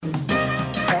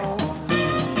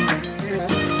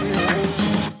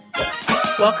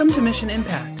Welcome to Mission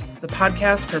Impact, the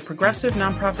podcast for progressive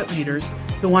nonprofit leaders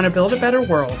who want to build a better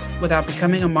world without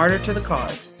becoming a martyr to the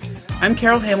cause. I'm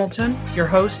Carol Hamilton, your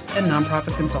host and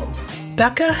nonprofit consultant.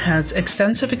 Becca has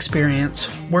extensive experience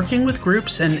working with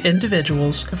groups and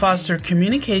individuals to foster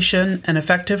communication and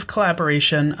effective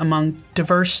collaboration among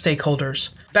diverse stakeholders.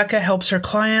 Becca helps her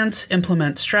clients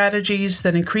implement strategies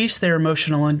that increase their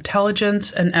emotional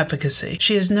intelligence and efficacy.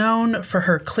 She is known for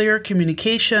her clear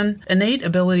communication, innate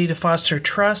ability to foster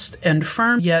trust, and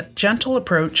firm yet gentle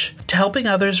approach to helping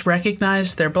others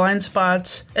recognize their blind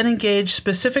spots and engage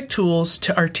specific tools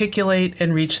to articulate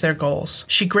and reach their goals.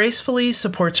 She gracefully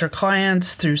supports her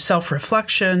clients through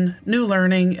self-reflection, new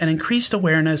learning, and increased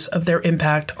awareness of their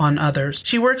impact on others.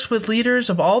 She works with leaders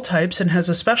of all types and has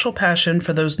a special passion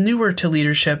for those newer to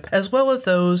leadership, as well as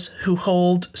those who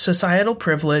hold societal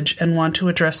privilege and want to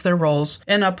address their roles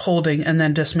in upholding and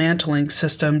then dismantling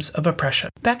systems of oppression.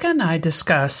 Becca and I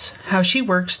discuss how she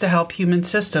works to help human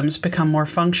systems become more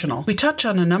functional. We touch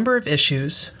on a number of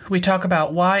issues. We talk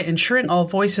about why ensuring all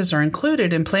voices are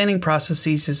included in planning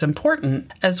processes is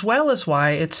important, as well as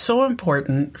why it's so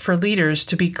important for leaders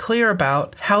to be clear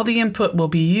about how the input will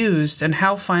be used and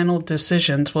how final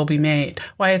decisions will be made.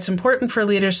 Why it's important for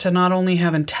leaders to not only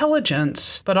have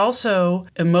intelligence, but also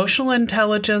emotional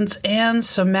intelligence and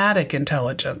somatic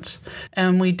intelligence.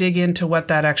 And we dig into what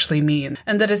that actually means.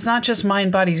 And that it's not just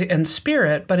mind, body, and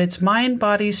spirit, but it's mind,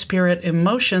 body, spirit,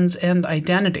 emotions, and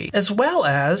identity, as well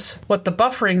as what the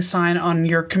buffering sign on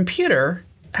your computer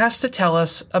has to tell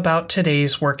us about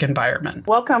today's work environment.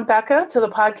 Welcome, Becca, to the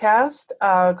podcast.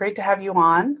 Great to have you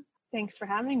on. Thanks for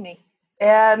having me.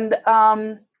 And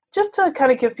just to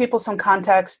kind of give people some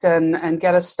context and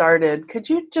get us started, could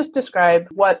you just describe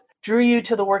what drew you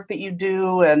to the work that you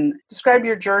do and describe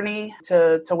your journey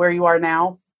to where you are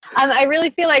now? I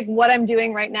really feel like what I'm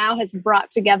doing right now has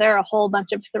brought together a whole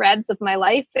bunch of threads of my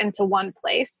life into one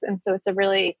place. And so it's a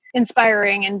really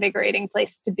inspiring, invigorating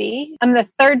place to be. I'm the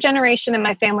third generation in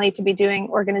my family to be doing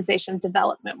organization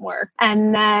development work.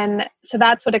 And then, so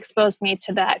that's what exposed me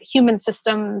to that human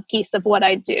systems piece of what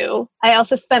I do. I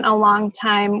also spent a long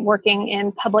time working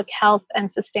in public health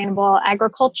and sustainable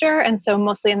agriculture. And so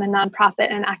mostly in the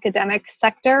nonprofit and academic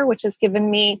sector, which has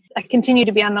given me, I continue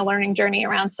to be on the learning journey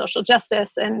around social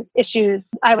justice and issues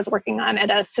I was working on at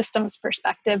a systems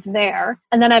perspective there.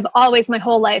 And then I've always, my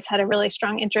whole life, had a really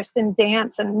strong interest in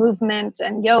dance and movement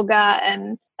and yoga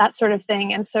and that sort of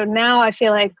thing. And so now I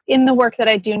feel like in the work that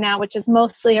I do now, which is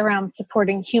mostly around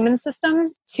supporting human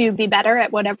systems to be better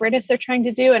at whatever it is they're trying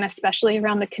to do, and especially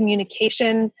around the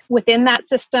communication within that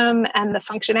system and the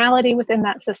functionality within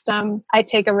that system, I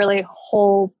take a really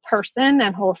whole person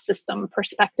and whole system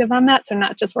perspective on that. So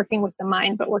not just working with the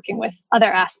mind, but working with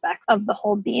other aspects of the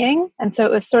whole being. And so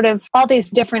it was sort of all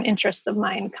these different interests of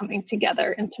mine coming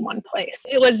together into one place.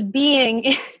 It was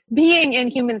being in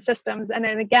human systems and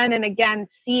again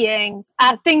seeing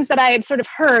things that I had sort of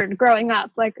heard growing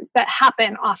up, like that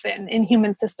happen often in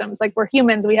human systems. Like we're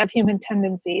humans, we have human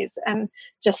tendencies, and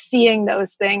just seeing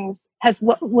those things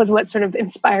was what sort of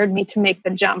inspired me to make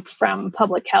the jump from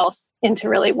public health into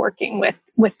really working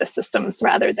with the systems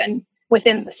rather than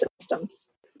within the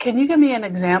systems. Can you give me an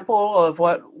example of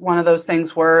what one of those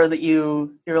things were that you're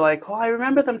like, oh, I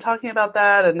remember them talking about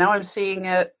that, and now I'm seeing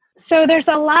it? So there's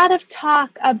a lot of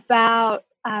talk about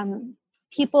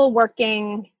people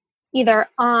working either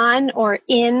on or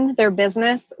in their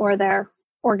business or their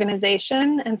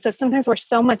organization. And so sometimes we're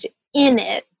so much in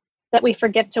it that we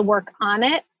forget to work on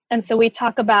it. And so we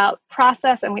talk about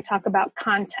process and we talk about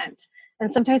content.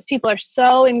 And sometimes people are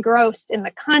so engrossed in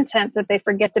the content that they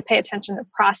forget to pay attention to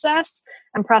process.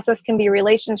 And process can be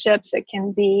relationships. It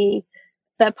can be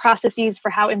the processes for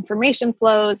how information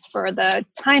flows, for the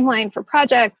timeline for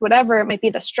projects, whatever it might be,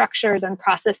 the structures and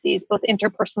processes, both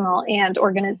interpersonal and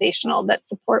organizational, that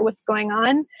support what's going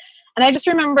on. And I just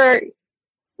remember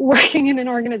working in an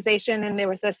organization, and there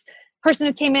was this person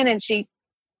who came in and she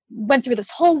went through this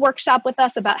whole workshop with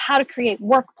us about how to create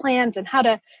work plans and how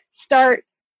to start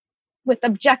with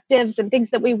objectives and things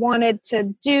that we wanted to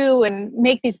do and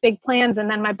make these big plans.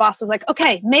 And then my boss was like,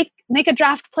 okay, make a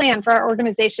draft plan for our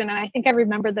organization. And I think I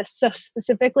remember this so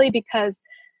specifically because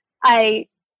I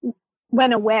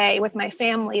went away with my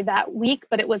family that week,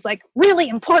 but it was like really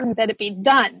important that it be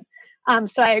done.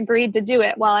 So I agreed to do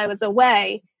it while I was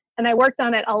away. And I worked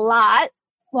on it a lot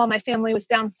while my family was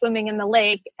down swimming in the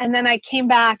lake. And then I came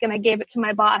back and I gave it to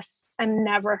my boss and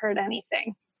never heard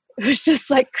anything. It was just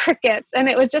like crickets. And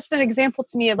it was just an example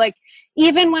to me of like,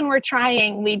 even when we're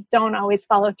trying, we don't always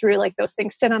follow through. Like those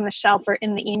things sit on the shelf or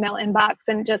in the email inbox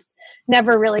and just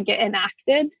never really get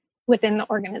enacted within the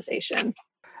organization.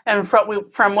 And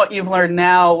from what you've learned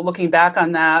now, looking back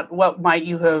on that, what might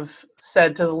you have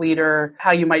said to the leader,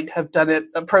 how you might have done it,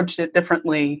 approached it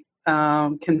differently,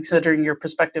 considering your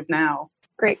perspective now?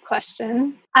 Great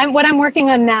question. What I'm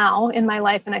working on now in my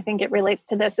life, and I think it relates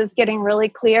to this, is getting really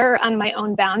clear on my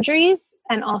own boundaries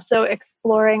and also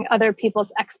exploring other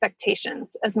people's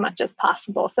expectations as much as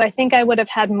possible. So I think I would have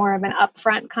had more of an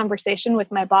upfront conversation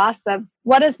with my boss of,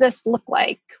 what does this look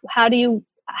like? How do you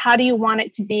want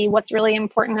it to be? What's really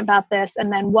important about this?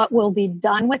 And then what will be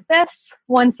done with this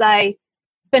once I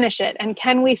finish it? And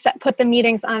can we put the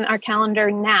meetings on our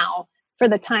calendar now for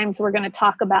the times we're going to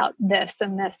talk about this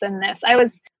and this and this? I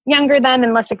was younger then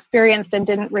and less experienced and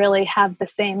didn't really have the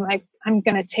same, like, I'm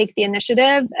going to take the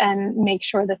initiative and make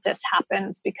sure that this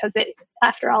happens, because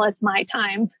after all, it's my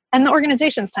time and the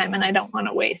organization's time, and I don't want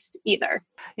to waste either.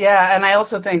 Yeah. And I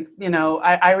also think,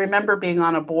 I remember being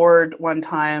on a board one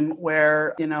time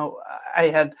where, I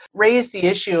had raised the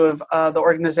issue of the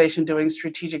organization doing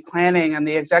strategic planning, and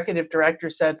the executive director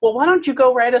said, well, why don't you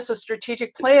go write us a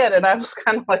strategic plan? And I was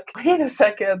kind of like, wait a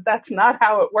second, that's not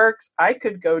how it works. I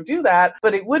could go do that,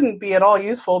 but it wouldn't be at all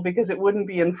useful, because it wouldn't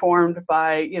be informed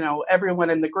by, everyone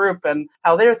in the group and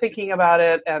how they're thinking about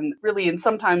it. And really, and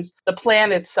sometimes the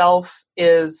plan itself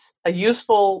is a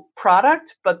useful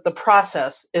product, but the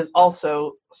process is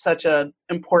also such an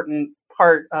important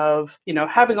part of,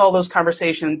 having all those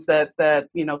conversations that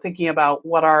thinking about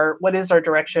what is our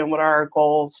direction, what are our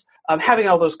goals, having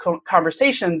all those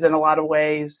conversations in a lot of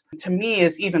ways, to me,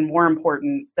 is even more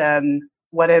important than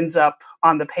what ends up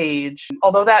on the page.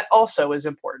 Although that also is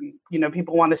important.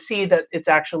 People want to see that it's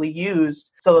actually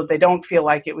used so that they don't feel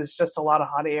like it was just a lot of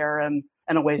hot air and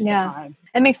a waste of time.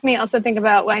 It makes me also think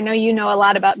about, I know you know a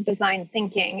lot about design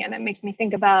thinking, and it makes me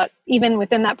think about, even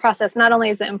within that process, not only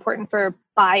is it important for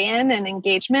buy-in and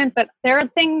engagement, but there are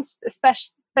things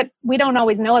especially that we don't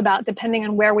always know about depending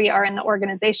on where we are in the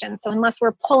organization. So unless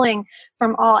we're pulling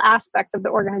from all aspects of the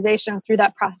organization through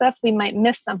that process, we might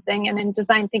miss something. And in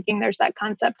design thinking, there's that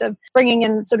concept of bringing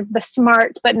in sort of the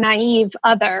smart but naive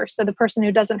other. So the person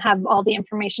who doesn't have all the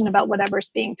information about whatever's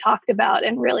being talked about,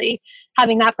 and really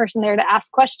having that person there to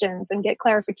ask questions and get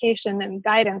clarification and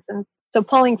guidance. And so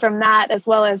pulling from that, as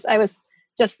well as I was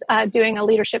just doing a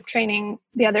leadership training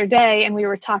the other day, and we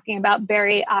were talking about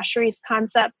Barry Oshry's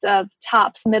concept of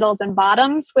tops, middles, and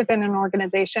bottoms within an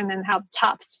organization, and how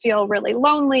tops feel really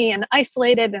lonely and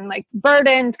isolated and like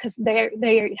burdened because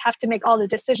they have to make all the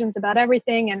decisions about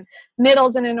everything, and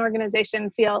middles in an organization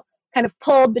feel kind of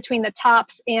pulled between the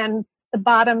tops and the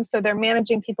bottoms, so they're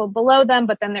managing people below them,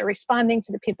 but then they're responding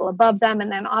to the people above them,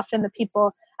 and then often the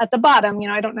people at the bottom,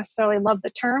 I don't necessarily love the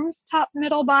terms top,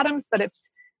 middle, bottoms, but it's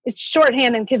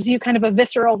shorthand and gives you kind of a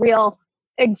visceral, real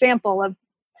example of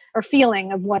or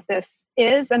feeling of what this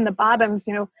is. And the bottoms,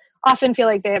 often feel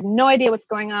like they have no idea what's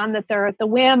going on, that they're at the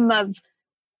whim of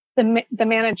the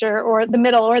manager or the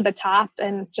middle or the top,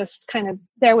 and just kind of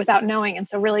there without knowing. And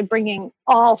so really bringing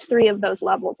all three of those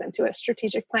levels into a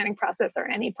strategic planning process, or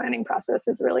any planning process,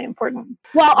 is really important.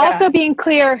 While also being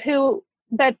clear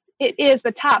that it is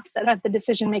the tops that have the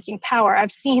decision-making power.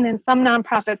 I've seen in some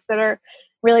nonprofits that are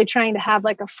really trying to have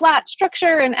like a flat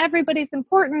structure and everybody's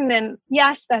important. And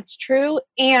yes, that's true.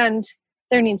 And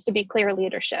there needs to be clear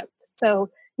leadership. So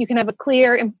you can have a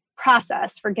clear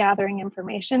process for gathering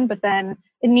information, but then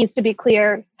it needs to be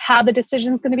clear how the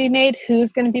decision is going to be made,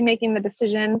 who's going to be making the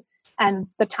decision, and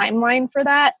the timeline for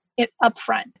that up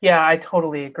front. Yeah, I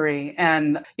totally agree.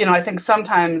 And, I think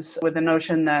sometimes with the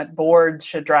notion that boards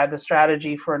should drive the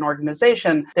strategy for an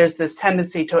organization, there's this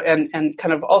tendency to, and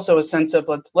kind of also a sense of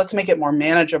let's make it more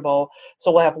manageable.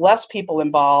 So we'll have less people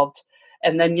involved.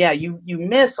 And then, you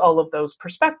miss all of those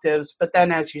perspectives. But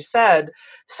then, as you said,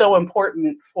 so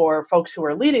important for folks who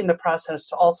are leading the process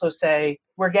to also say,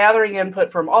 we're gathering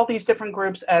input from all these different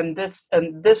groups, and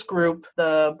this group,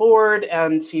 the board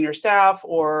and senior staff,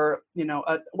 or,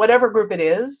 whatever group it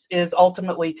is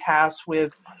ultimately tasked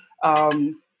with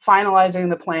finalizing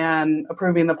the plan,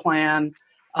 approving the plan,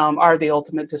 are the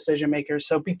ultimate decision makers.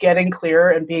 So getting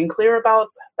clear and being clear about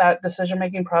that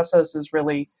decision-making process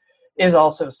is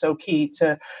also so key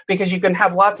because you can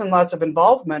have lots and lots of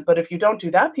involvement, but if you don't do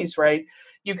that piece right,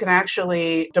 you can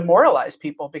actually demoralize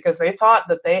people because they thought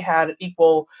that they had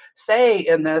equal say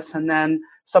in this, and then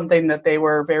something that they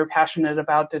were very passionate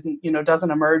about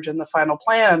doesn't emerge in the final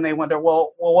plan, and they wonder,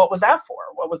 well, what was that for?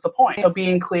 What was the point? So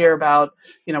being clear about,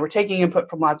 we're taking input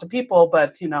from lots of people,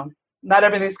 but not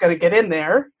everything's going to get in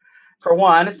there. for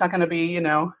one, it's not going to be,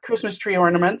 Christmas tree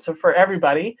ornaments for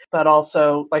everybody, but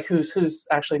also like who's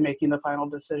actually making the final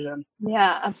decision.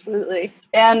 Yeah, absolutely.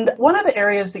 And one of the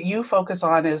areas that you focus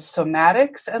on is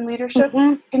somatics and leadership.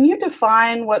 Mm-hmm. Can you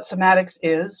define what somatics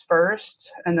is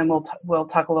first? And then we'll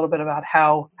talk a little bit about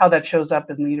how that shows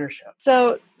up in leadership.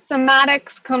 So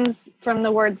somatics comes from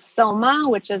the word soma,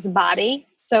 which is body.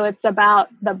 So it's about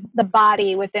the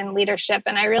body within leadership.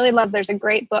 And I really love, there's a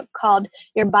great book called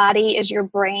Your Body is Your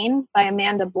Brain by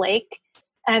Amanda Blake.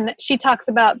 And she talks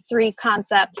about three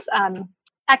concepts.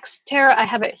 I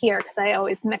have it here because I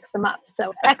always mix them up.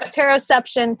 So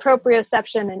exteroception,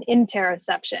 proprioception, and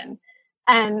interoception.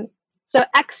 And so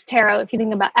extero, if you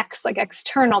think about ex, like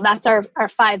external, that's our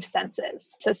five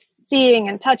senses. So seeing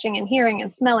and touching and hearing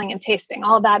and smelling and tasting,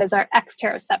 all that is our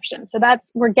exteroception. So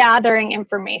we're gathering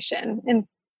information in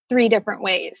three different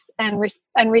ways and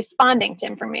responding to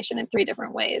information in three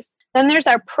different ways. Then there's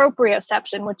our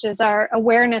proprioception, which is our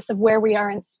awareness of where we are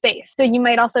in space. So you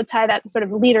might also tie that to sort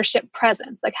of leadership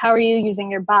presence. Like, how are you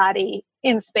using your body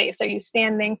in space? Are you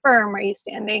standing firm? Are you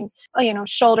standing,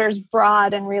 shoulders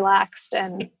broad and relaxed?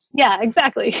 And yeah,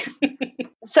 exactly.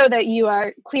 So that you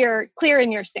are clear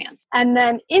in your stance. And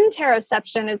then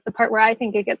interoception is the part where I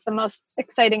think it gets the most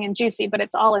exciting and juicy, but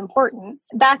it's all important.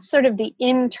 That's sort of the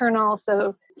internal,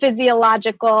 so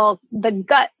physiological, the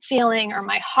gut feeling or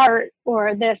my heart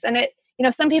or this. And it,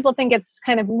 some people think it's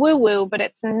kind of woo-woo, but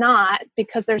it's not,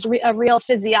 because there's a real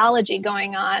physiology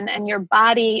going on, and your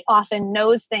body often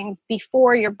knows things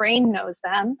before your brain knows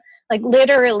them. Like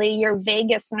literally your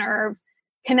vagus nerve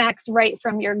connects right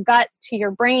from your gut to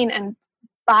your brain and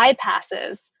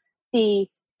bypasses the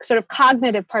sort of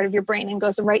cognitive part of your brain and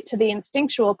goes right to the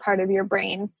instinctual part of your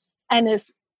brain, and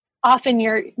is often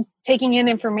you're taking in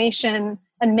information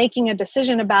and making a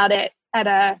decision about it at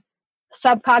a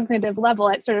subcognitive level,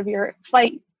 at sort of your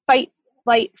fight,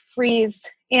 flight, freeze,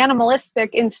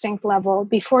 animalistic instinct level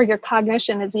before your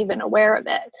cognition is even aware of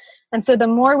it. And so the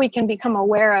more we can become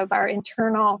aware of our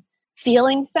internal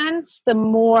feeling sense, the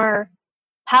more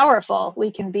powerful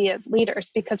we can be as leaders,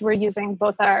 because we're using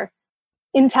both our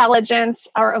intelligence,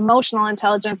 our emotional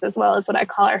intelligence, as well as what I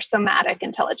call our somatic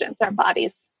intelligence, our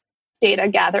body's data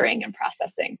gathering and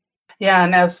processing. Yeah,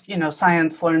 and as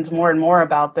science learns more and more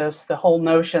about this, the whole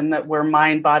notion that we're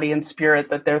mind, body, and spirit,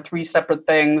 that they're three separate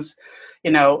things,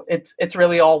 it's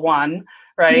really all one,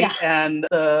 right? Yeah. And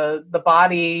the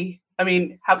body,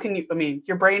 how can you,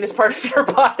 your brain is part of your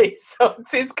body, so it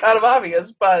seems kind of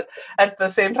obvious, but at the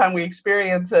same time we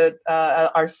experience it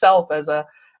ourselves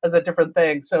as a different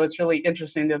thing. So it's really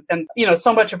interesting and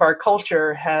so much of our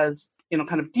culture has,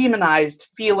 kind of demonized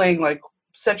feeling, like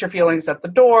set your feelings at the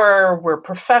door. We're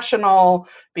professional,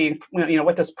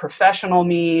 what does professional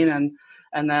mean?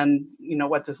 And then,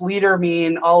 what does leader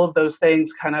mean? All of those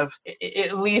things kind of,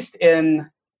 at least in,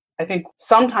 I think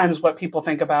sometimes what people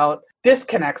think about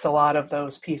disconnects a lot of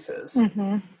those pieces.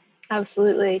 Mm-hmm.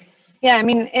 Absolutely. Yeah.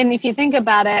 And if you think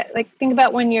about it, like think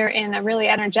about when you're in a really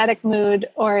energetic mood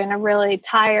or in a really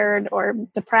tired or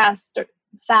depressed or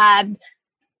sad,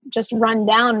 just run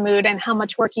down mood, and how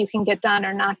much work you can get done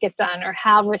or not get done, or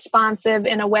how responsive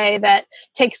in a way that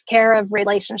takes care of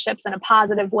relationships in a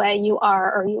positive way you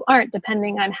are or you aren't,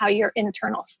 depending on how your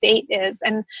internal state is.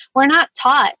 And we're not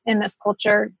taught in this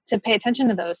culture to pay attention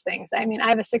to those things. I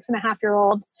have a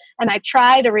 6.5-year-old, and I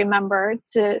try to remember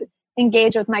to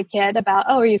engage with my kid about,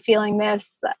 oh, are you feeling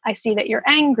this? I see that you're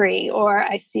angry, or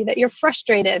I see that you're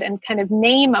frustrated, and kind of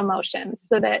name emotions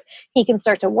so that he can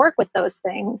start to work with those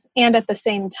things. And at the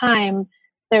same time,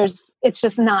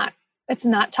 it's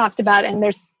not talked about. And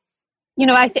there's,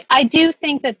 I do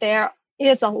think that there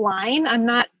is a line. I'm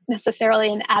not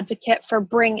necessarily an advocate for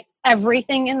bring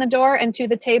everything in the door and to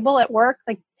the table at work.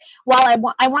 Like, while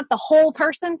I want the whole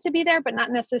person to be there, but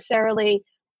not necessarily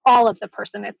all of the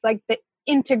person. It's like the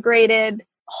integrated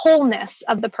wholeness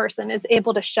of the person is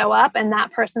able to show up, and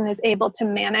that person is able to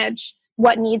manage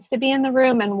what needs to be in the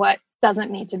room and what doesn't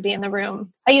need to be in the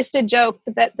room. I used to joke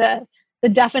that the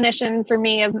definition for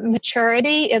me of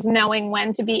maturity is knowing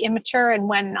when to be immature and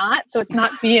when not. So it's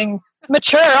not being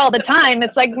mature all the time.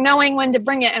 It's like knowing when to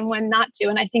bring it and when not to.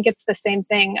 And I think it's the same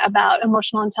thing about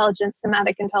emotional intelligence,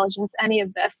 somatic intelligence, any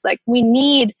of this. Like, we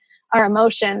need our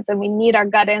emotions and we need our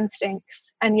gut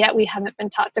instincts, and yet we haven't been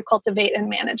taught to cultivate and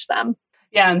manage them.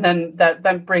 Yeah, and then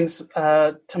that brings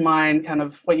to mind kind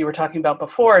of what you were talking about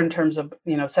before in terms of,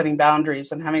 setting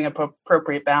boundaries and having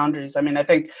appropriate boundaries. I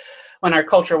think when our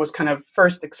culture was kind of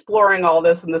first exploring all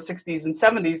this in the 60s and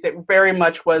 70s, it very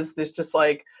much was this just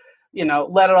like,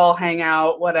 let it all hang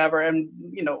out, whatever. And,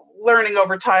 learning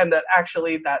over time that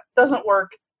actually that doesn't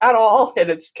work at all, and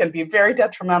it can be very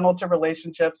detrimental to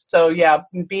relationships. So yeah,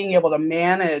 being able to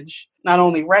manage, not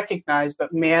only recognize,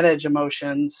 but manage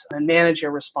emotions and manage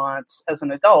your response as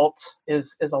an adult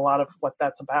is a lot of what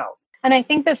that's about. And I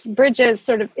think this bridges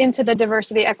sort of into the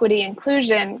diversity, equity,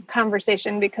 inclusion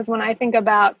conversation, because when I think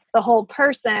about the whole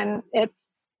person, it's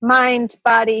mind,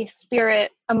 body,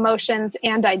 spirit, emotions,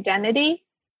 and identity.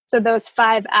 So those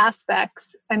 5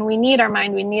 aspects, and we need our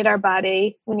mind, we need our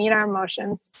body, we need our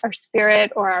emotions, our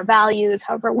spirit, or our values,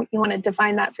 however you want to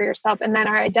define that for yourself. And then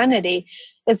our identity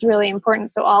is really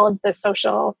important. So all of the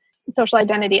social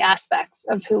identity aspects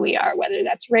of who we are, whether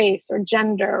that's race or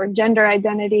gender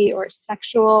identity or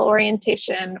sexual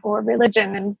orientation or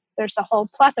religion. And there's a whole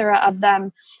plethora of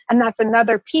them. And that's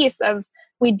another piece of,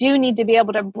 we do need to be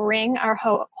able to bring our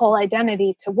whole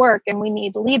identity to work. And we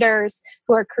need leaders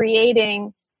who are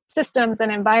creating systems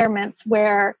and environments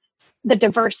where the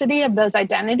diversity of those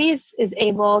identities is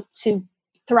able to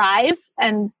thrive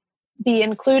and be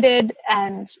included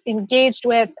and engaged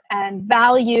with and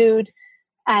valued,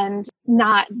 and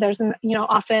not,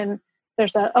 often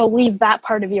there's leave that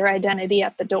part of your identity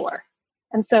at the door.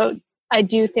 And so I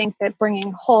do think that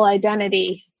bringing whole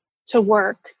identity to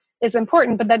work is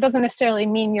important, but that doesn't necessarily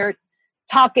mean you're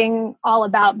talking all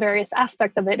about various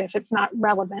aspects of it if it's not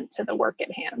relevant to the work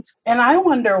at hand. And I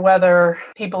wonder whether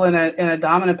people in a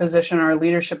dominant position or a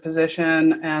leadership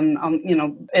position, and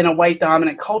in a white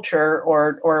dominant culture,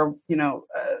 or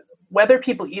whether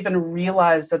people even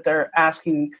realize that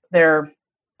they're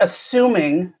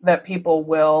assuming that people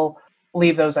will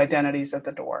leave those identities at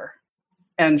the door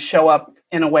and show up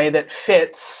in a way that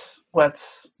fits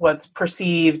what's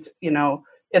perceived,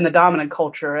 in the dominant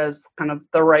culture as kind of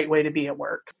the right way to be at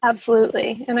work.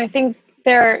 Absolutely. And I think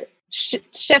there are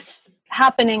shifts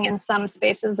happening in some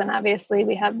spaces. And obviously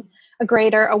we have a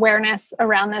greater awareness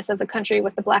around this as a country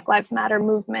with the Black Lives Matter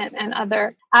movement and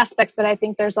other aspects. But I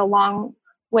think there's a long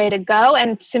way to go.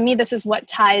 And to me, this is what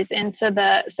ties into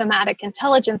the somatic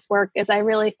intelligence work, is I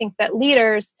really think that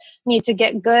leaders need to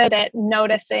get good at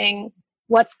noticing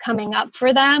what's coming up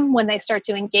for them when they start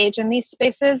to engage in these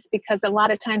spaces, because a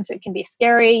lot of times it can be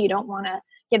scary. You don't want to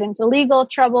get into legal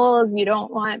troubles. You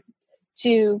don't want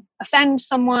to offend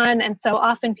someone. And so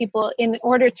often people, in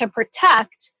order to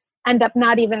protect, end up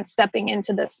not even stepping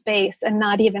into the space and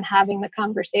not even having the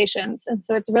conversations. And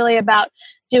so it's really about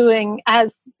doing,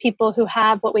 as people who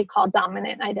have what we call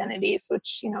dominant identities,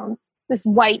 which, is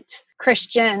white,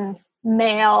 Christian,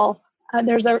 male,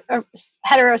 there's a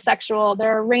heterosexual,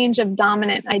 there are a range of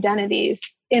dominant identities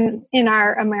in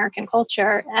our American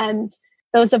culture. And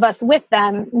those of us with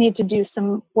them need to do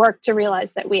some work to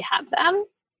realize that we have them.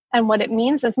 And what it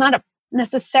means is not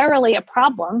necessarily a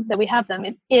problem that we have them.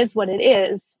 It is what it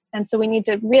is. And so we need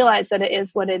to realize that it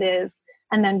is what it is,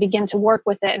 and then begin to work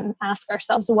with it and ask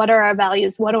ourselves, what are our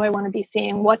values? What do I want to be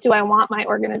seeing? What do I want my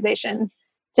organization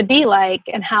to be like?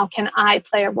 And how can I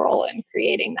play a role in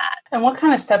creating that? And what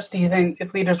kind of steps do you think,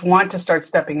 if leaders want to start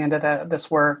stepping into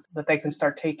this work, that they can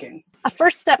start taking? A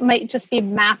first step might just be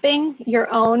mapping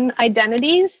your own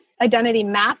identity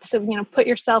maps. So, put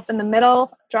yourself in the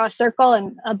middle, draw a circle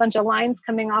and a bunch of lines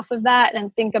coming off of that,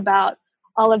 and think about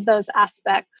all of those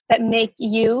aspects that make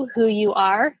you who you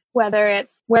are, whether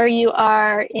it's where you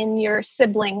are in your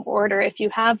sibling order, if you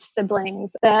have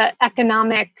siblings, the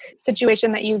economic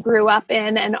situation that you grew up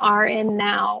in and are in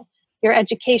now, your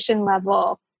education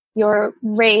level, your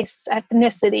race,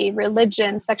 ethnicity,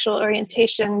 religion, sexual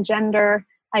orientation, gender,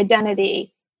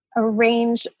 identity, a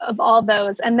range of all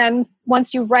those. And then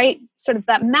once you write sort of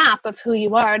that map of who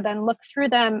you are, then look through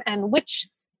them and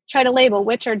try to label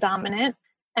which are dominant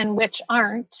and which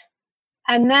aren't.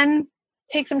 And then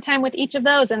take some time with each of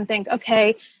those and think,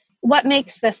 okay, what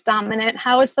makes this dominant?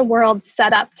 How is the world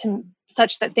set up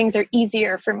such that things are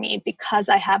easier for me because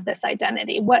I have this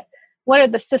identity? What are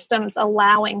the systems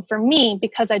allowing for me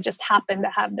because I just happen to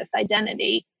have this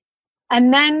identity?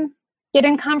 And then get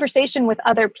in conversation with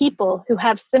other people who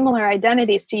have similar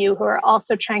identities to you, who are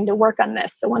also trying to work on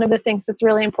this. So one of the things that's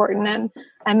really important, and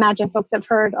I imagine folks have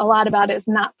heard a lot about, is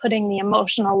not putting the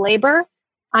emotional labor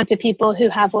onto people who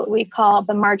have what we call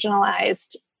the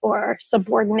marginalized or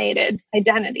subordinated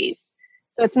identities.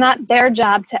 So it's not their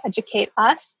job to educate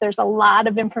us. There's a lot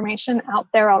of information out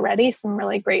there already, some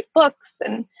really great books,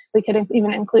 and we could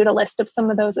even include a list of some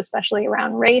of those, especially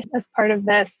around race, as part of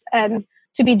this. And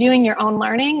to be doing your own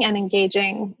learning and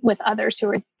engaging with others who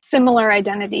are similar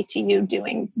identity to you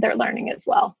doing their learning as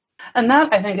well. And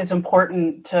that, I think, is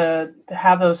important to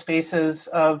have those spaces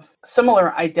of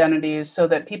similar identities so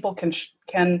that people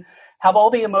can have all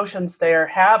the emotions they're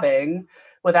having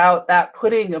without that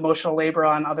putting emotional labor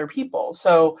on other people.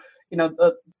 So,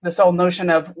 this whole notion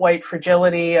of white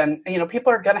fragility, and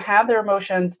people are going to have their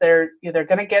emotions. They're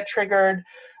going to get triggered,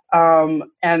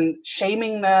 and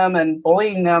shaming them and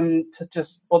bullying them to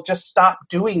just stop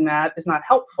doing that is not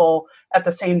helpful. At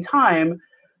the same time,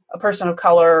 a person of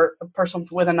color, a person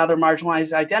with another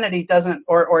marginalized identity doesn't,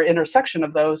 or intersection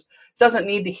of those, doesn't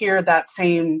need to hear that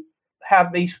same,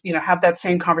 have that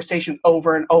same conversation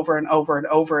over and over and over and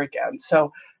over again.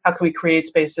 So how can we create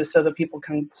spaces so that people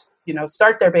can,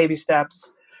 start their baby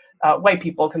steps, white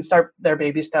people can start their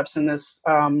baby steps in this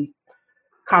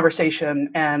conversation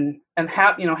and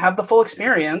have the full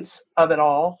experience of it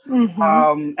all,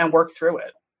 and work through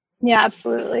it. Yeah,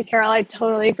 absolutely. Carol, I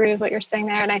totally agree with what you're saying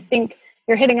there. And I think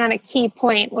you're hitting on a key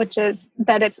point, which is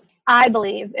that I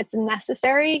believe it's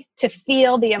necessary to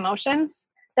feel the emotions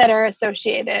that are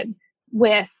associated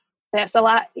with this.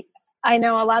 I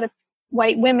know a lot of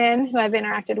white women who I've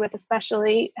interacted with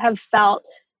especially have felt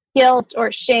guilt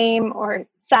or shame or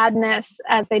sadness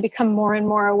as they become more and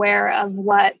more aware of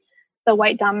what the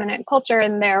white dominant culture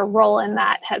and their role in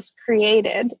that has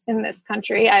created in this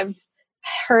country. I've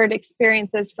heard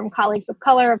experiences from colleagues of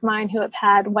color of mine who have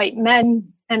had white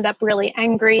men end up really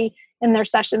angry in their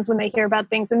sessions when they hear about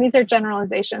things. And these are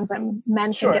generalizations, and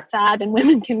men can get sad and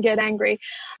women can get angry.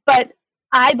 But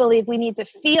I believe we need to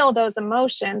feel those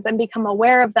emotions and become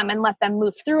aware of them and let them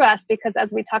move through us, because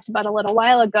as we talked about a little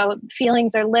while ago,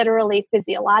 feelings are literally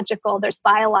physiological. There's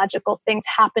biological things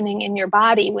happening in your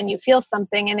body when you feel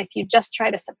something. And if you just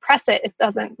try to suppress it, it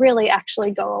doesn't really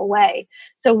actually go away.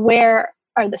 So where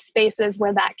are the spaces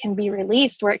where that can be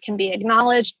released, where it can be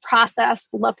acknowledged, processed,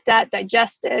 looked at,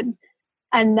 digested,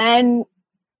 and then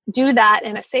do that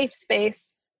in a safe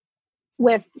space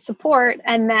with support,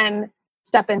 and then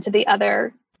step into the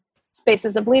other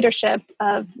spaces of leadership,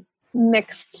 of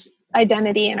mixed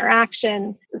identity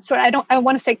interaction. So I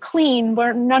want to say clean,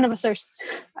 where none of us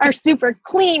are super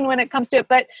clean when it comes to it,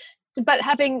 but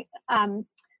having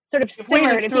sort of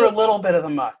simmered through a little bit of the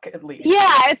muck, at least.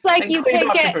 Yeah, it's like and you take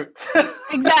off your boots.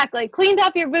 Exactly, cleaned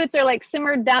up your boots, or like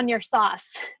simmered down your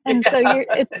sauce, and so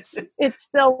it's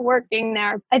still working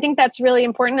there. I think that's really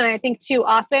important, and I think too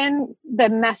often the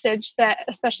message that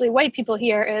especially white people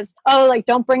hear is, "Oh, like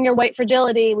don't bring your white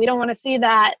fragility. We don't want to see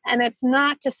that." And it's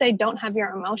not to say don't have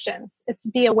your emotions. It's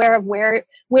be aware of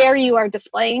where you are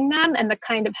displaying them and the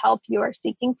kind of help you are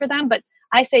seeking for them, but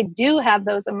I say do have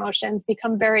those emotions,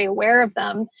 become very aware of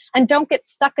them, and don't get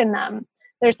stuck in them.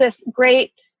 There's this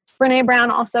great, Brene Brown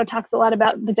also talks a lot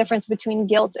about the difference between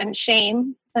guilt and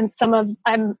shame. And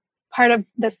I'm part of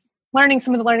this learning,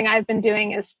 some of the learning I've been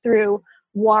doing is through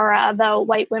WARA, the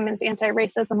White Women's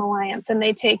Anti-Racism Alliance. And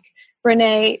they take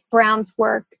Brene Brown's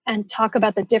work and talk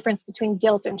about the difference between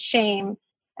guilt and shame.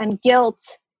 And guilt,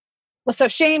 so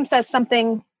shame says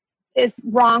something is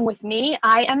wrong with me,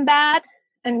 I am bad.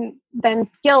 And then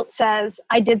guilt says,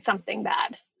 I did something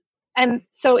bad. And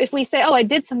so if we say, oh, I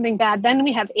did something bad, then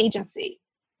we have agency.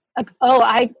 Like, oh,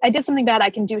 I did something bad, I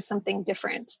can do something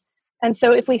different. And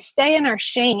so if we stay in our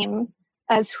shame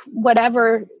as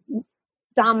whatever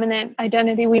dominant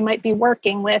identity we might be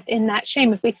working with in that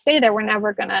shame, if we stay there, we're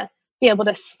never going to be able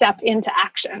to step into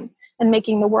action and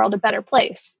making the world a better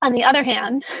place. On the other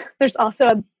hand, there's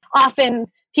also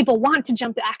often people want to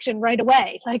jump to action right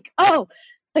away. Like, oh,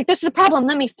 like this is a problem,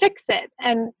 let me fix it.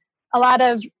 And a lot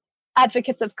of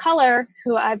advocates of color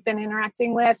who I've been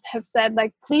interacting with have said,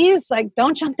 like, please, like,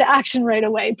 don't jump to action right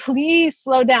away. Please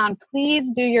slow down.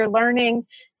 Please do your learning.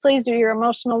 Please do your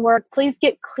emotional work. Please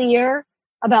get clear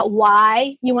about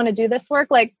why you want to do this work.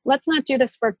 Like, let's not do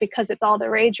this work because it's all the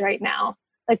rage right now.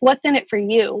 Like, what's in it for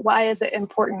you? Why is it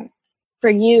important for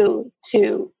you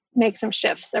to make some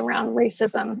shifts around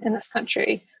racism in this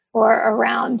country, or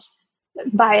around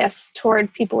bias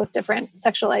toward people with different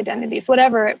sexual identities,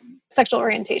 sexual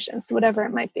orientations, whatever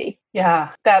it might be.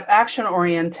 Yeah, that action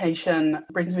orientation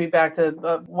brings me back to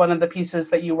one of the pieces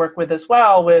that you work with as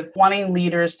well, with wanting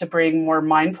leaders to bring more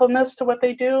mindfulness to what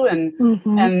they do. And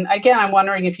and again, I'm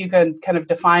wondering if you could kind of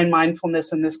define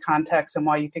mindfulness in this context and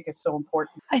why you think it's so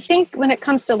important. I think when it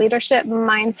comes to leadership,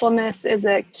 mindfulness is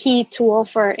a key tool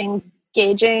for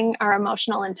engaging our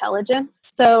emotional intelligence.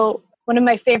 So one of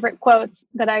my favorite quotes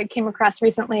that I came across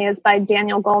recently is by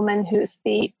Daniel Goleman, who's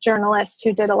the journalist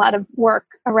who did a lot of work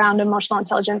around emotional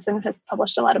intelligence and has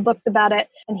published a lot of books about it.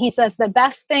 And he says, the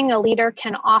best thing a leader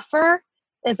can offer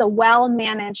is a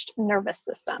well-managed nervous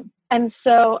system. And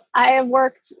so I have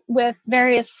worked with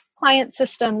various client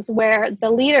systems where the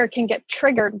leader can get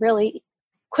triggered really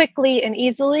quickly and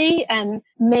easily and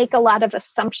make a lot of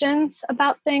assumptions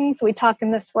about things. We talk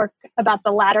in this work about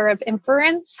the ladder of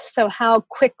inference. So how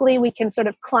quickly we can sort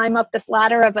of climb up this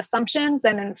ladder of assumptions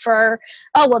and infer,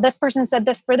 oh, well, this person said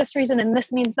this for this reason, and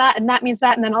this means that, and that means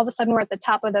that. And then all of a sudden we're at the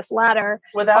top of this ladder.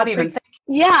 Without even thinking.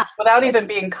 Yeah. Without even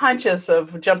being conscious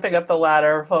of jumping up the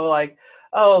ladder, like,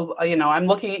 oh, I'm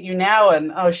looking at you now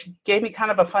and, oh, she gave me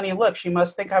kind of a funny look. She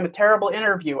must think I'm a terrible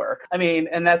interviewer. I mean,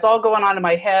 and that's all going on in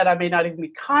my head. I may not even be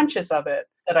conscious of it.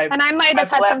 And I might have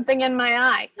had something in my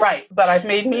eye. Right. But I've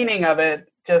made meaning of it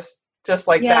just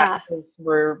like that, because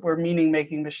we're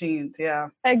meaning-making machines. Yeah.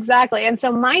 Exactly. And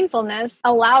so mindfulness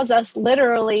allows us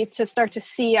literally to start to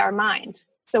see our mind.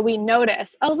 So we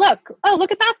notice, oh,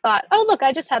 look at that thought. Oh, look,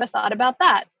 I just had a thought about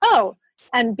that. Oh,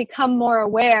 and become more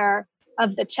aware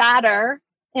of the chatter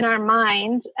in our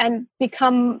minds and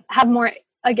have more,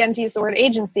 again, to use the word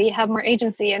agency, have more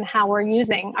agency in how we're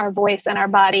using our voice and our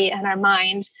body and our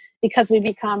mind, because we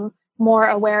become more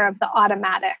aware of the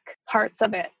automatic parts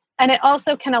of it. And it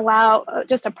also can allow,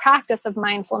 just a practice of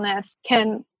mindfulness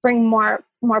can bring more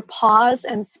pause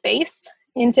and space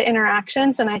into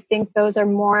interactions. And I think those are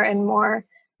more and more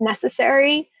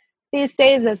necessary these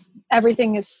days as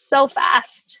everything is so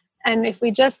fast. And if we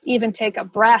just even take a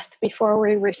breath before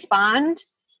we respond,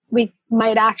 we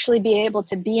might actually be able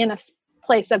to be in a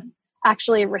place of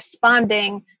actually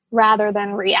responding rather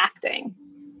than reacting.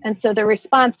 And so the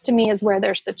response to me is where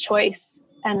there's the choice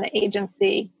and the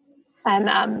agency,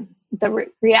 and the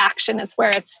reaction is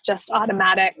where it's just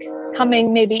automatic,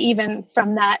 coming maybe even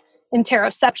from that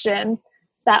interoception,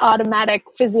 that automatic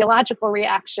physiological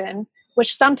reaction,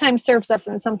 which sometimes serves us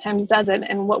and sometimes doesn't.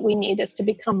 And what we need is to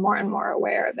become more and more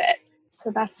aware of it.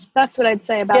 So that's what I'd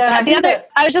say about that.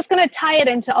 I was just going to tie it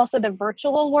into also the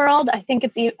virtual world. I think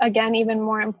it's, again, even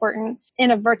more important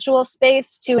in a virtual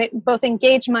space to both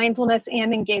engage mindfulness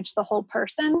and engage the whole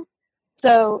person.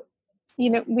 So,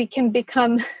 we can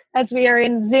become, as we are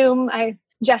in Zoom, I'm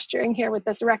gesturing here with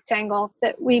this rectangle,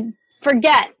 that we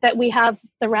forget that we have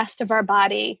the rest of our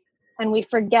body, and we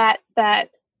forget that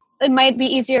it might be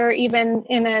easier even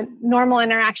in a normal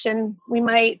interaction.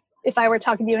 If I were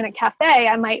talking to you in a cafe,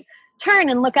 I might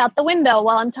turn and look out the window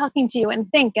while I'm talking to you and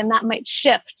think, and that might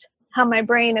shift how my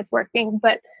brain is working.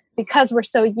 But because we're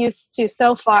so used to,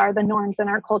 so far, the norms in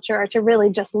our culture are to really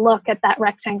just look at that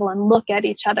rectangle and look at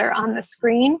each other on the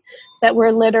screen, that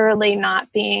we're literally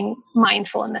not being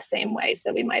mindful in the same ways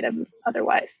that we might have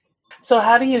otherwise. So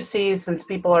how do you see, since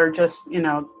people are just,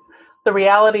 the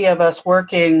reality of us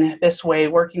working this way,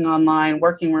 working online,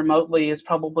 working remotely is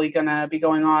probably going to be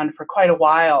going on for quite a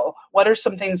while. What are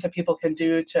some things that people can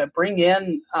do to bring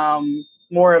in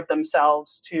more of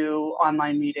themselves to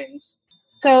online meetings?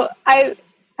 So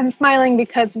I'm smiling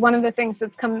because one of the things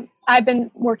I've been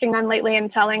working on lately and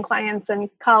telling clients and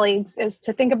colleagues is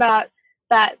to think about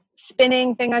that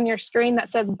spinning thing on your screen that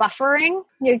says buffering.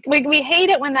 We hate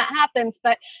it when that happens,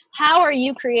 but how are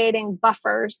you creating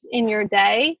buffers in your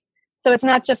day? So it's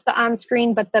not just the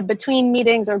on-screen, but the between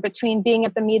meetings or between being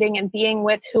at the meeting and being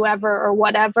with whoever or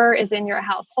whatever is in your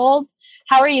household.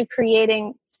 How are you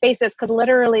creating spaces? Because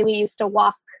literally we used to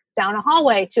walk down a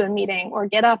hallway to a meeting or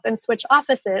get up and switch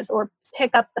offices or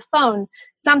pick up the phone.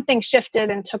 Something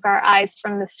shifted and took our eyes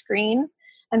from the screen.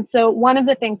 And so one of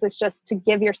the things is just to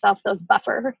give yourself those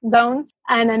buffer zones.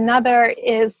 And another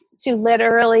is to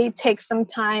literally take some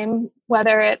time,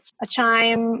 whether it's a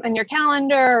chime in your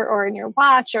calendar or in your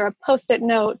watch or a Post-it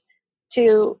note,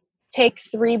 to take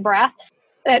 3 breaths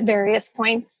at various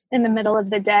points in the middle of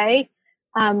the day.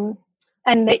 And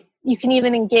that you can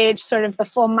even engage sort of the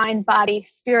full mind, body,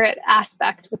 spirit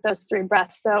aspect with those 3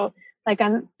 breaths. So like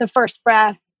on the first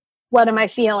breath, what am I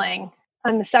feeling?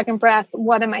 On the second breath,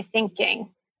 what am I thinking?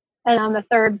 And on the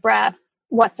third breath,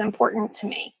 what's important to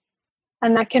me?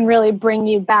 And that can really bring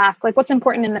you back, like what's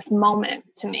important in this moment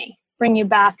to me, bring you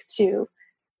back to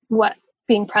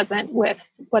being present with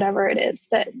whatever it is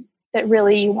that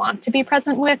really you want to be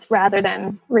present with, rather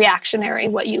than reactionary,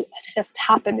 what you just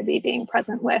happen to be being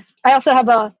present with. I also have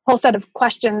a whole set of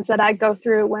questions that I go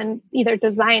through when either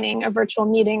designing a virtual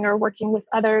meeting or working with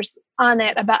others on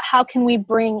it, about how can we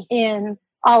bring in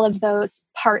all of those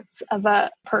parts of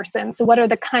a person. So what are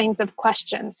the kinds of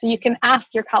questions? So you can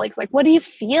ask your colleagues, like, what do you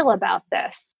feel about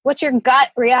this? What's your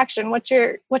gut reaction? What's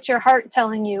your heart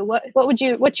telling you?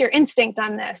 What's your instinct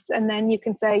on this? And then you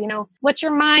can say, what's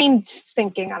your mind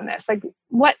thinking on this? Like,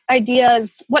 what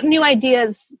new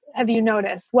ideas have you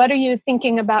noticed? What are you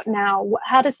thinking about now?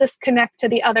 How does this connect to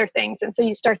the other things? And so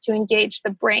you start to engage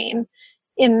the brain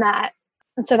in that.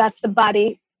 And so that's the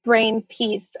body brain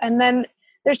piece. And then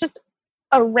there's just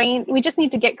a range. We just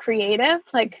need to get creative.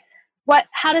 Like,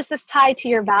 how does this tie to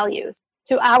your values,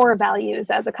 to our values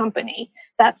as a company.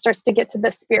 That starts to get to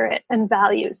the spirit and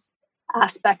values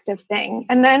aspect of thing.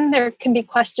 And then there can be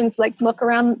questions like, look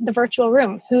around the virtual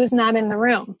room, who's not in the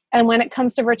room? And when it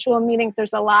comes to virtual meetings,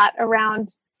 there's a lot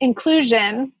around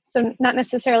inclusion. So not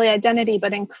necessarily identity,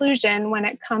 but inclusion when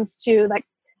it comes to like,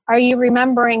 are you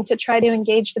remembering to try to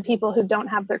engage the people who don't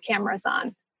have their cameras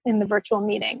on in the virtual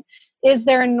meeting? Is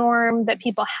there a norm that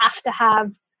people have to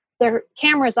have their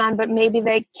cameras on, but maybe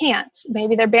they can't?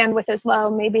 Maybe their bandwidth is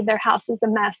low. Maybe their house is a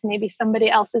mess. Maybe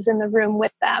somebody else is in the room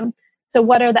with them. So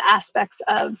what are the aspects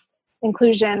of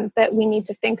inclusion that we need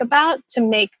to think about to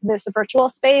make this virtual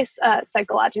space a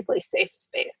psychologically safe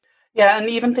space? Yeah, and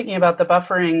even thinking about the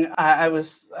buffering, I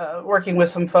was working with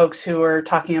some folks who were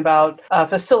talking about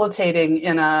facilitating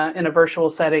in a virtual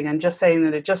setting, and just saying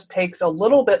that it just takes a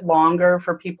little bit longer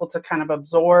for people to kind of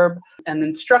absorb an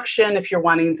instruction. If you're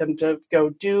wanting them to go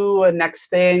do a next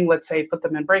thing, let's say put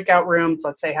them in breakout rooms,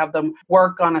 let's say have them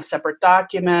work on a separate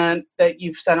document that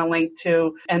you've sent a link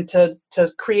to, and to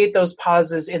create those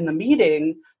pauses in the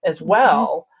meeting as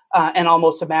well. Mm-hmm. And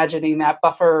almost imagining that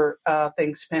buffer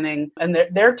thing spinning. And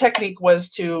their technique was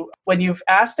to, when you've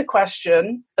asked a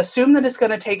question, assume that it's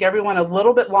going to take everyone a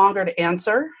little bit longer to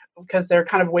answer, because they're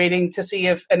kind of waiting to see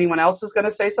if anyone else is going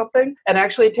to say something, and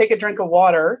actually take a drink of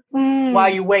water while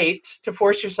you wait, to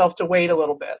force yourself to wait a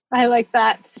little bit. I like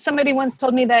that. Somebody once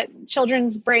told me that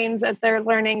children's brains, as they're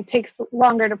learning, takes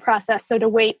longer to process. So to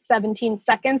wait 17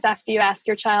 seconds after you ask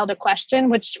your child a question,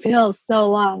 which feels so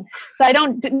long. So I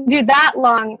don't do that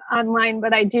long online,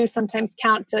 but I do sometimes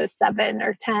count to 7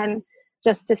 or 10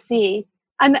 just to see.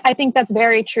 And I think that's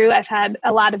very true. I've had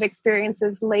a lot of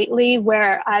experiences lately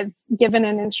where I've given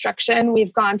an instruction,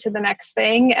 we've gone to the next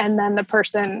thing, and then the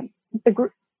person, the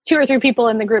group, 2 or 3 people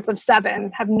in the group of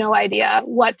 7 have no idea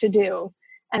what to do.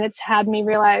 And it's had me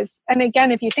realize, and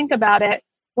again, if you think about it,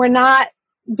 we're not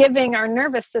giving our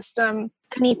nervous system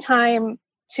any time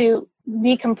to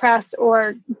decompress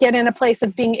or get in a place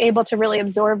of being able to really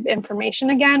absorb information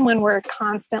again when we're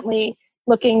constantly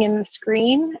looking in the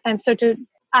screen. And so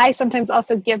I sometimes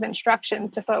also give instruction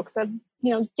to folks of,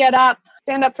 get up,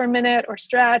 stand up for a minute, or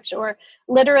stretch, or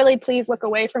literally please look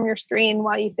away from your screen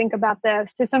while you think about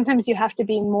this. So sometimes you have to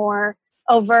be more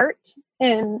overt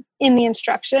in the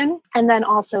instruction, and then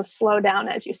also slow down,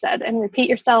 as you said, and repeat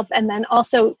yourself, and then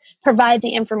also provide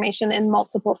the information in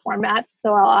multiple formats.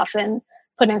 So I'll often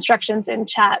put instructions in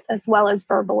chat as well as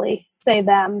verbally say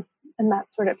them and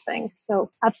that sort of thing. So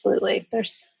absolutely,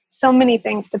 there's so many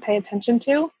things to pay attention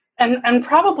to. And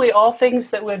probably all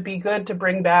things that would be good to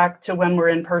bring back to when we're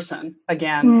in person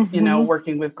again,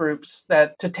 working with groups,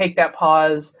 that to take that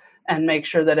pause and make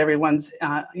sure that everyone's,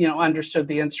 understood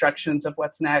the instructions of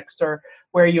what's next, or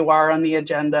where you are on the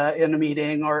agenda in a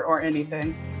meeting or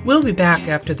anything. We'll be back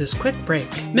after this quick break.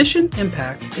 Mission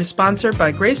Impact is sponsored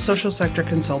by Grace Social Sector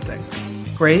Consulting.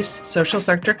 Grace Social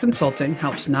Sector Consulting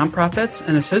helps nonprofits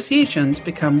and associations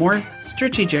become more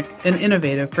strategic and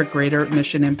innovative for greater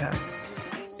mission impact.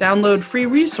 Download free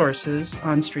resources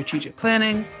on strategic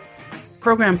planning,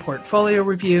 program portfolio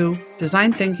review,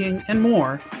 design thinking, and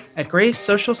more at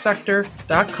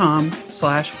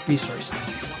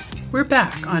gracesocialsector.com/resources. We're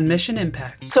back on Mission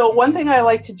Impact. So one thing I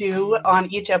like to do on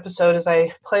each episode is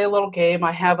I play a little game.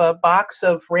 I have a box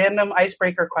of random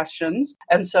icebreaker questions.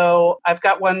 And so I've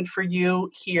got one for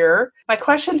you here. My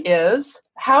question is,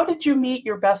 how did you meet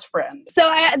your best friend?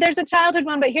 So there's a childhood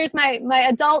one, but here's my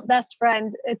adult best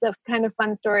friend. It's a kind of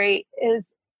fun story.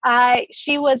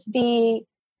 She was the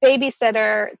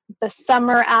babysitter the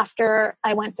summer after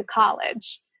I went to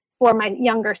college for my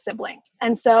younger sibling.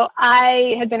 And so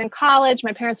I had been in college,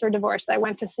 my parents were divorced. I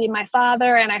went to see my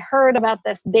father, and I heard about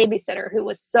this babysitter who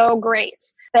was so great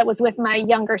that was with my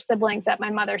younger siblings at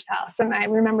my mother's house. And I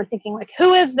remember thinking, like,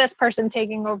 who is this person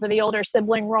taking over the older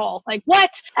sibling role? Like,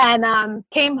 what? And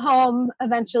came home,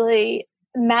 eventually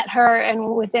met her,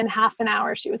 and within half an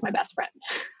hour, she was my best friend.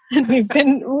 And we've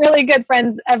been really good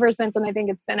friends ever since. And I think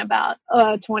it's been about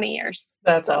 20 years.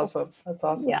 That's awesome. That's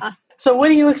awesome. Yeah. So what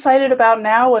are you excited about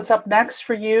now? What's up next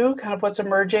for you? Kind of what's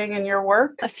emerging in your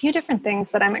work? A few different things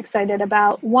that I'm excited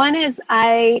about. One is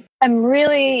I am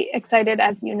really excited,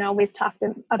 as you know, we've talked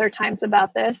in other times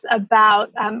about this,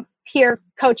 about peer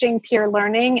coaching, peer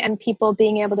learning, and people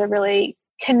being able to really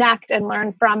connect and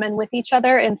learn from and with each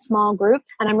other in small groups.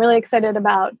 And I'm really excited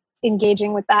about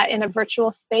engaging with that in a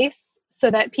virtual space so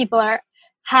that people are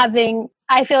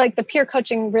I feel like the peer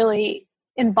coaching really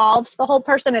involves the whole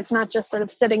person. It's not just sort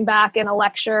of sitting back in a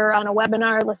lecture on a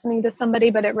webinar listening to somebody,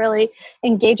 but it really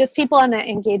engages people, and it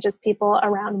engages people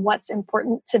around what's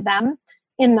important to them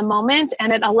in the moment,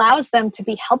 and it allows them to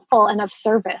be helpful and of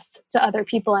service to other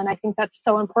people. And I think that's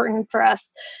so important for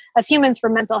us as humans for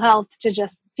mental health to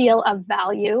just feel of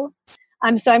value.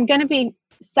 So I'm going to be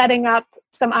setting up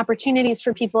some opportunities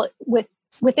for people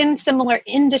within similar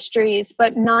industries,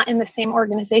 but not in the same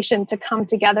organization, to come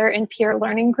together in peer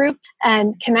learning group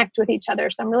and connect with each other.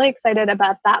 So I'm really excited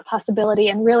about that possibility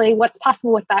and really what's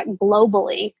possible with that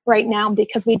globally right now,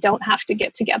 because we don't have to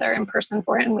get together in person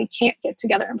for it, and we can't get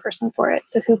together in person for it.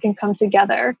 So who can come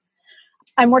together?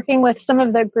 I'm working with some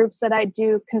of the groups that I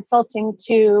do consulting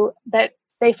to, that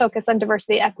they focus on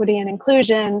diversity, equity, and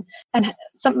inclusion. And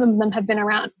some of them have been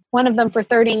around, one of them for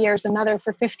 30 years, another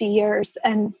for 50 years.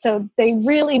 And so they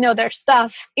really know their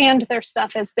stuff, and their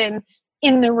stuff has been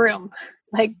in the room,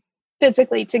 like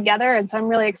physically together. And so I'm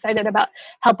really excited about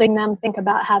helping them think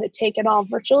about how to take it all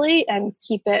virtually and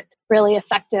keep it really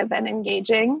effective and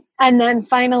engaging. And then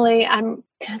finally, I'm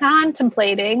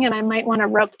contemplating, and I might want to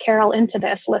rope Carol into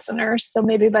this, listeners. So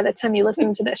maybe by the time you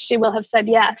listen to this, she will have said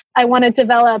yes. I want to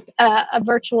develop a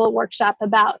virtual workshop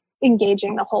about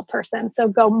engaging the whole person. So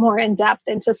go more in depth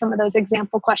into some of those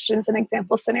example questions and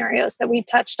example scenarios that we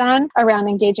touched on around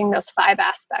engaging those 5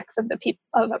 aspects of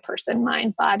of a person: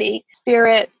 mind, body,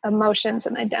 spirit, emotions,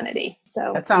 and identity.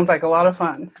 So that sounds like a lot of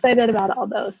fun. Excited about all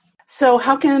those. So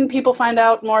how can people find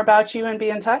out more about you and be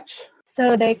in touch?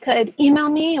 So they could email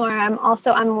me, or I'm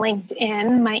also on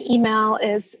LinkedIn. My email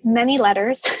is many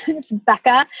letters. It's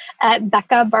Becca at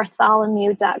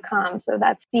beccabartholomew.com. So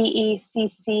that's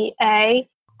BECCA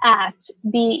at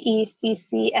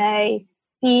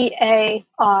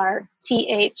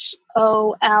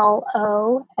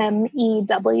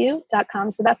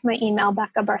BECCABartholomew.com. So that's my email,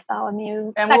 Becca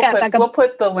Bartholomew. And we'll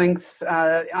put the links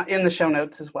in the show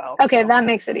notes as well. Okay, so that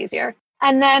makes it easier.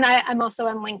 And then I'm also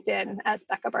on LinkedIn as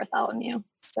Becca Bartholomew.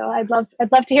 So I'd love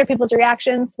to hear people's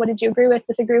reactions. What did you agree with,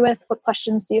 disagree with? What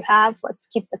questions do you have? Let's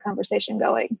keep the conversation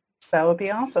going. That would be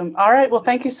awesome. All right. Well,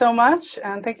 thank you so much.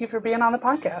 And thank you for being on the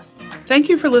podcast. Thank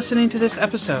you for listening to this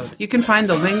episode. You can find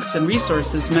the links and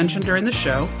resources mentioned during the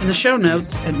show in the show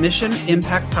notes at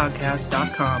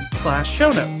missionimpactpodcast.com/show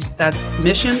notes. That's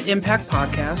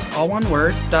missionimpactpodcast, all one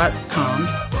word,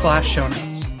 .com/show notes.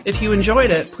 If you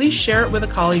enjoyed it, please share it with a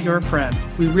colleague or a friend.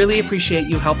 We really appreciate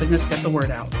you helping us get the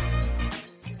word out.